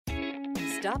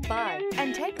Stop by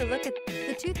and take a look at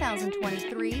the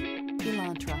 2023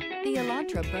 Elantra. The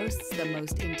Elantra boasts the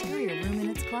most interior room in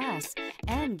its class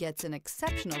and gets an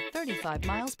exceptional 35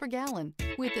 miles per gallon.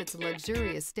 With its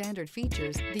luxurious standard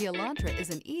features, the Elantra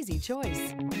is an easy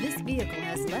choice. This vehicle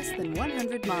has less than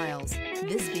 100 miles.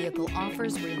 This vehicle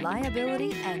offers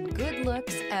reliability and good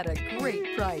looks at a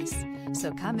great price.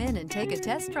 So come in and take a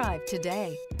test drive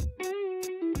today.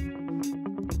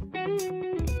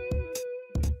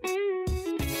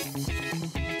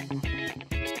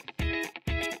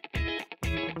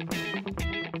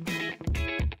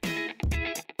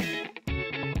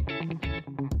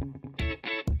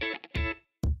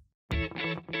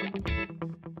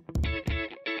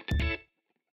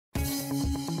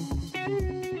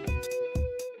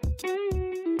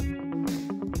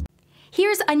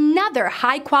 Here's another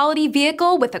high-quality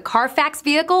vehicle with a Carfax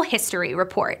Vehicle History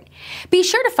Report. Be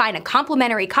sure to find a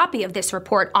complimentary copy of this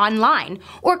report online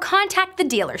or contact the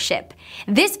dealership.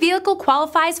 This vehicle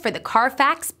qualifies for the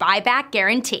Carfax Buyback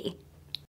Guarantee.